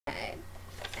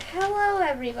Hello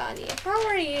everybody, how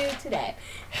are you today?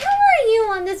 How are you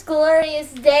on this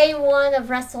glorious day one of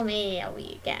WrestleMania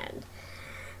weekend?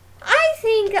 I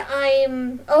think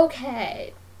I'm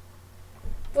okay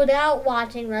without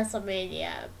watching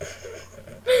WrestleMania,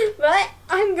 but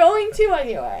I'm going to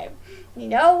anyway. You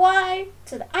know why?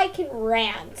 So that I can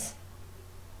rant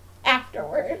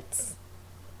afterwards.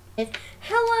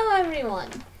 Hello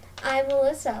everyone, I'm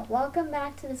Melissa. Welcome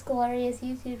back to this glorious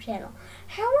YouTube channel.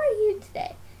 How are you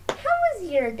today? How was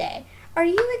your day? Are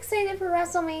you excited for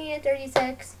WrestleMania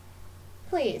 36?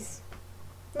 Please,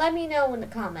 let me know in the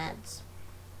comments.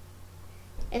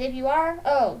 And if you are,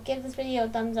 give this video a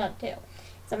thumbs up too.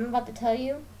 Because I'm about to tell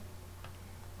you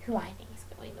who I think is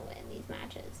going to win these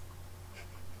matches.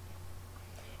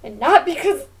 And not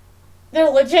because they're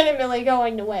legitimately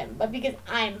going to win, but because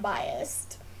I'm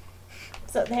biased.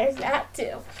 So there's that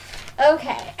too.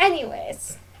 Okay,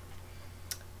 anyways.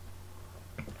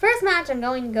 First match I'm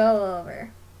going to go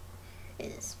over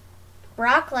is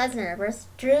Brock Lesnar versus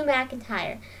Drew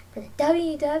McIntyre for the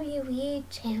WWE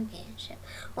Championship.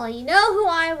 Well, you know who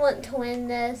I want to win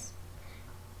this?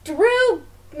 Drew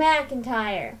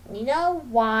McIntyre. And you know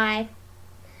why?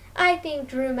 I think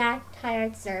Drew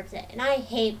McIntyre deserves it, and I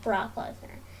hate Brock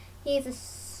Lesnar. He's a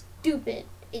stupid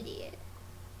idiot.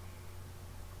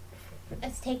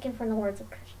 That's taken from the words of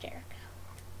Chris Jericho.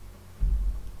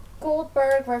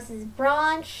 Goldberg versus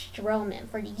Braun Strowman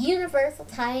for the Universal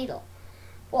title.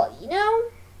 Well, you know,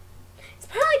 it's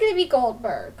probably going to be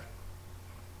Goldberg.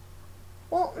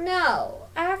 Well, no,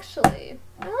 actually,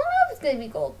 I don't know if it's going to be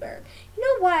Goldberg. You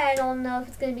know why I don't know if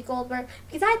it's going to be Goldberg?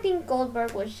 Because I think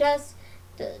Goldberg was just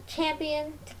the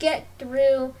champion to get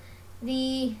through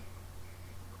the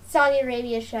Saudi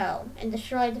Arabia show and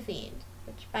destroy The Fiend.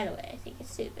 Which, by the way, I think is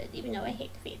stupid, even though I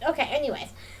hate The Fiend. Okay, anyways.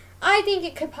 I think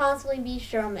it could possibly be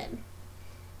Strowman.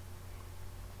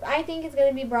 I think it's going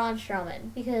to be Braun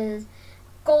Strowman because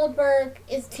Goldberg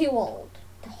is too old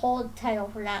to hold the title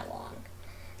for that long.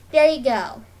 There you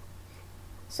go.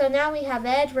 So now we have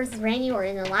Edge versus Randy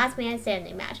Orton in the last man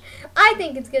standing match. I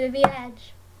think it's going to be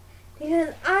Edge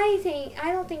because I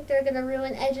don't think they're going to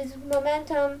ruin Edge's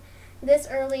momentum this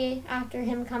early after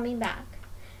him coming back.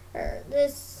 Or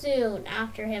this soon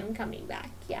after him coming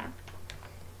back. Yeah.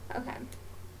 Okay.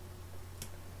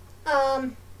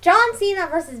 John Cena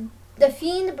versus The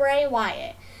Fiend Bray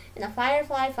Wyatt in a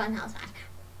Firefly Funhouse match.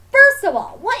 First of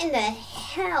all, what in the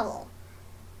hell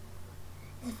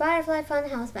is a Firefly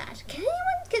Funhouse match? Can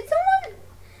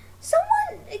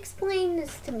someone explain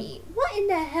this to me? What in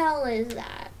the hell is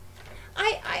that?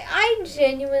 I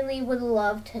genuinely would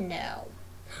love to know.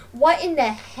 What in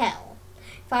the hell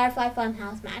Firefly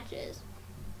Funhouse matches?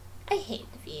 I hate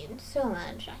The Fiend so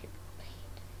much.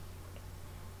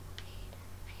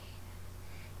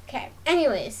 Okay,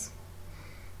 anyways,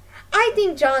 I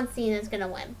think John Cena is going to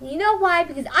win. You know why?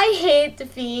 Because I hate The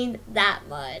Fiend that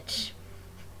much.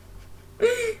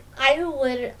 I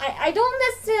don't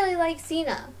necessarily like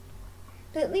Cena,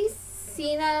 but at least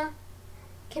Cena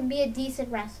can be a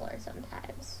decent wrestler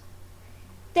sometimes.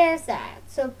 There's that.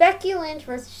 So Becky Lynch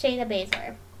versus Shayna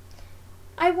Baszler.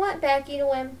 I want Becky to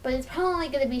win, but it's probably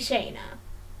going to be Shayna.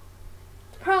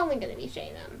 It's probably going to be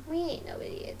Shayna. We ain't no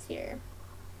idiots here.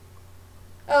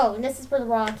 Oh, and this is for the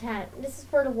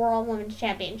World Women's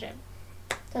Championship.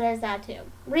 So there's that too.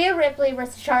 Rhea Ripley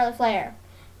versus Charlotte Flair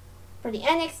for the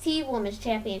NXT Women's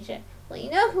Championship. Well, you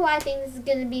know who I think this is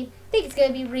going to be? I think it's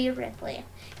going to be Rhea Ripley.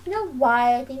 You know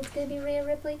why I think it's going to be Rhea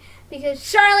Ripley? Because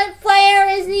Charlotte Flair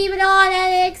isn't even on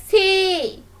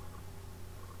NXT.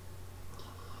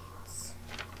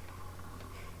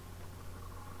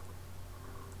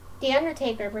 The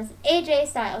Undertaker versus AJ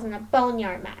Styles in a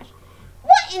Boneyard match.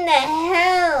 What in the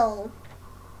hell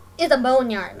is a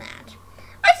Boneyard match?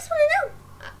 I just want to know.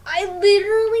 I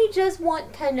literally just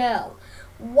want to know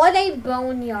what a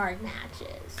Boneyard match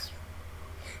is.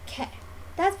 Okay,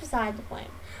 that's beside the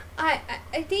point. I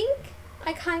think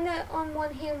I kind of, on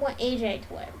one hand, want AJ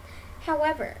to win.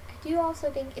 However, I do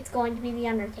also think it's going to be The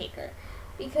Undertaker.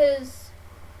 Because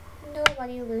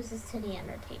nobody loses to The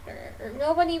Undertaker. Or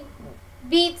nobody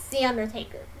beats The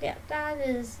Undertaker. Yeah, that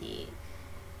is the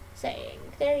saying.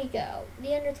 There you go.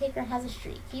 The Undertaker has a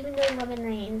streak, even though Roman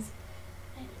Reigns.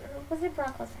 Was it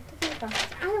Brock Lesnar? I think it was Brock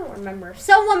Lesnar. I don't remember.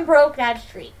 Someone broke that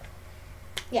streak.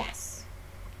 Yes.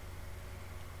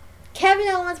 Kevin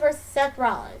Owens versus Seth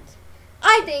Rollins.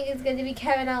 I think it's going to be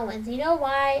Kevin Owens. You know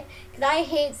why? Because I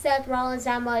hate Seth Rollins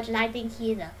that much, and I think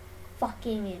he's a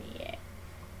fucking idiot.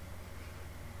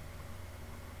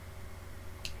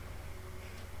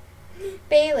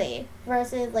 Bayley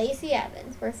versus Lacey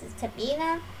Evans versus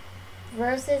Tamina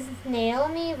versus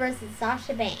Naomi versus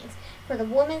Sasha Banks for the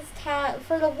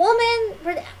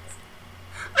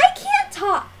I can't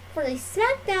talk, for the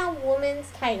SmackDown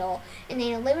Women's title in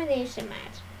an elimination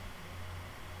match.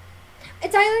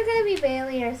 It's either going to be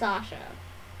Bayley or Sasha.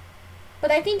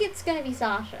 But I think it's going to be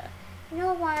Sasha. You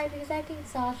know why? Because I think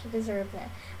Sasha deserves it.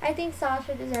 I think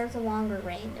Sasha deserves a longer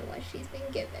reign than what she's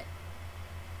been given.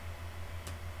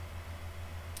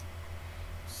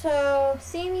 So,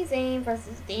 Sami Zayn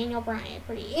versus Daniel Bryan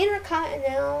for the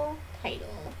Intercontinental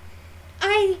title.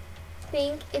 I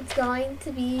think it's going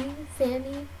to be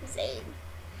Sami Zayn.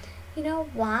 You know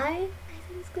why I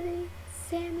think it's going to be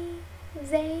Sami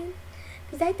Zayn?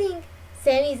 Because I think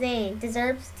Sami Zayn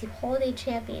deserves to hold a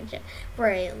championship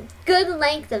for a good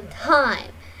length of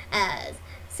time, as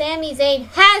Sami Zayn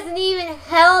hasn't even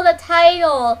held a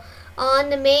title on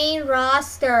the main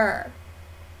roster.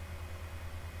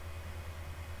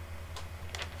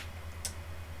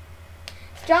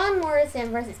 John Morrison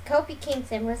versus Kofi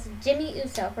Kingston versus Jimmy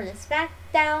Uso for the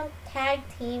SmackDown Tag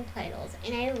Team titles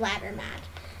in a ladder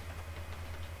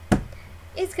match.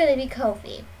 It's going to be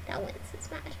Kofi that wins this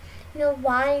match. You know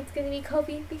why it's going to be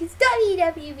Kofi? Because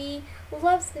WWE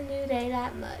loves the New Day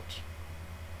that much.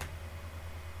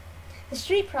 The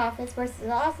Street Profits versus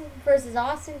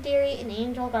Austin Theory and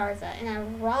Angel Garza in a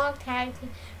Raw Tag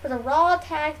Team for the Raw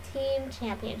Tag Team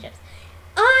Championships.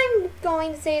 I'm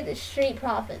going to say the Street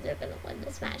Profits are going to win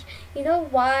this match. You know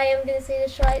why I'm going to say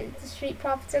the Street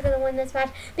Profits are going to win this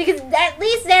match? Because at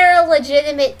least they're a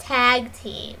legitimate tag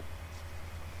team.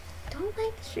 Don't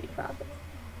like the Street Profits.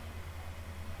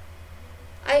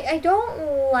 I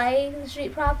don't like the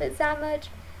Street Profits that much,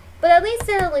 but at least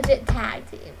they're a legit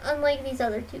tag team, unlike these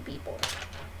other two people.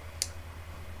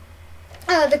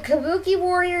 The Kabuki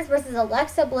Warriors versus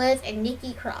Alexa Bliss and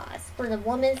Nikki Cross for the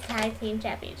Women's Tag Team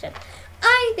Championship.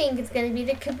 I think it's going to be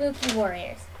the Kabuki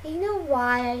Warriors. You know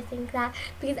why I think that?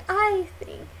 Because I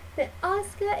think that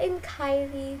Asuka and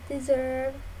Kylie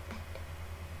deserve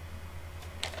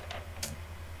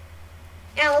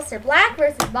Aleister Black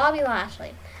versus Bobby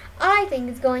Lashley. I think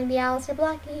it's going to be Aleister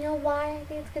Black. You know why I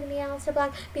think it's going to be Aleister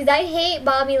Black? Because I hate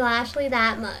Bobby Lashley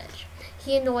that much.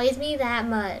 He annoys me that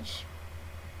much.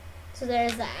 So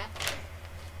there's that.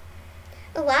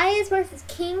 Elias versus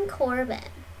King Corbin.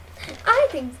 I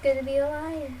think it's going to be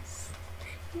Elias.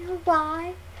 You know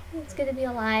why it's going to be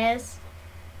Elias?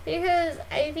 Because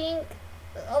I think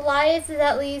Elias is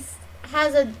at least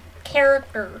has a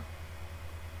character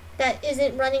that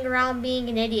isn't running around being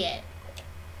an idiot.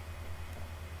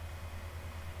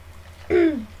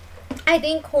 I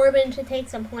think Corbin should take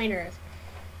some pointers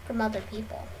from other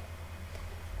people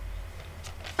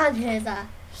on his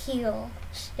heel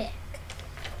shtick.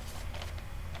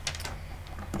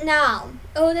 Now,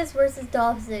 Otis versus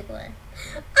Dolph Ziggler.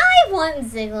 I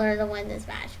want Ziggler to win this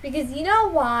match because you know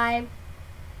why?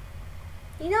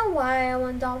 You know why I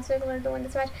want Dolph Ziggler to win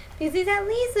this match? Because he's at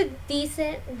least a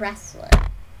decent wrestler.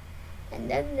 And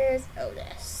then there's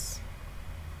Otis.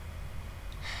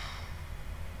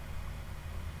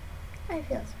 I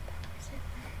feel so bad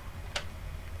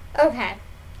for Ziggler. Okay.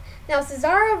 Now,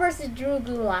 Cesaro versus Drew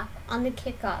Gulak on the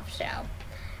kickoff show.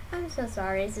 I'm so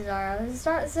sorry, Cesaro.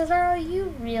 Cesaro,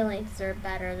 you really deserve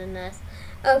better than this.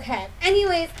 Okay.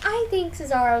 Anyways, I think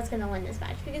Cesaro is going to win this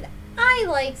match because I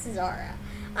like Cesaro.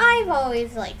 I've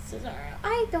always liked Cesaro.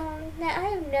 I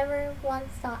have never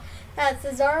once thought that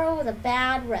Cesaro was a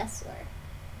bad wrestler.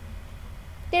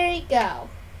 There you go.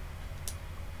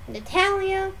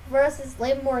 Natalya versus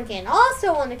Liv Morgan,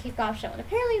 also on the kickoff show. And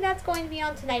apparently that's going to be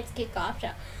on tonight's kickoff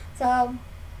show. So,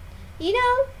 you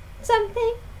know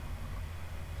something?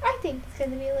 I think it's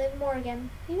going to be Liv Morgan.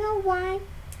 You know why?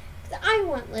 Because I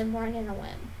want Liv Morgan to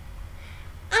win.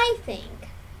 I think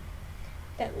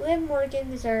that Liv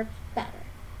Morgan deserves better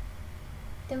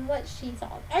than what she's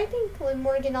on. I think Liv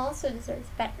Morgan also deserves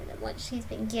better than what she's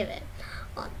been given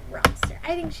on the roster.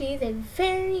 I think she's a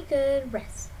very good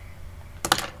wrestler.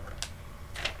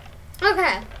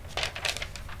 Okay.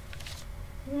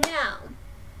 Now,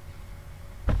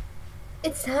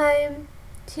 it's time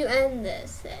to end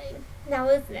this thing. Now,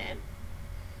 isn't it?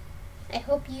 I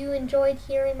hope you enjoyed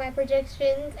hearing my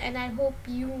predictions, and I hope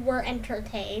you were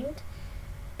entertained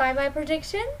by my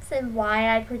predictions and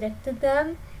why I predicted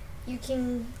them. You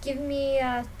can give me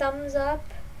a thumbs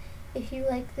up if you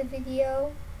like the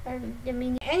video.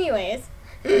 Anyways,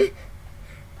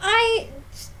 I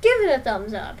just give it a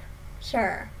thumbs up.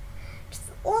 Sure.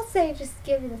 Just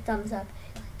give it a thumbs up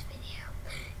if you liked the video.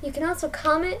 You can also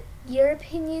comment your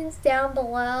opinions down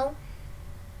below.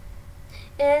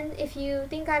 And if you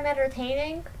think I'm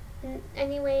entertaining in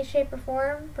any way, shape, or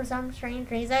form for some strange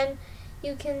reason,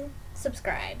 you can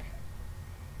subscribe.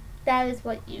 that is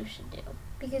what you should do.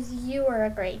 Because you are a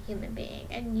great human being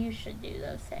and you should do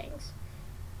those things.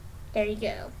 There you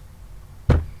go.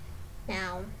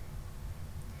 Now,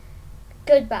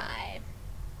 goodbye.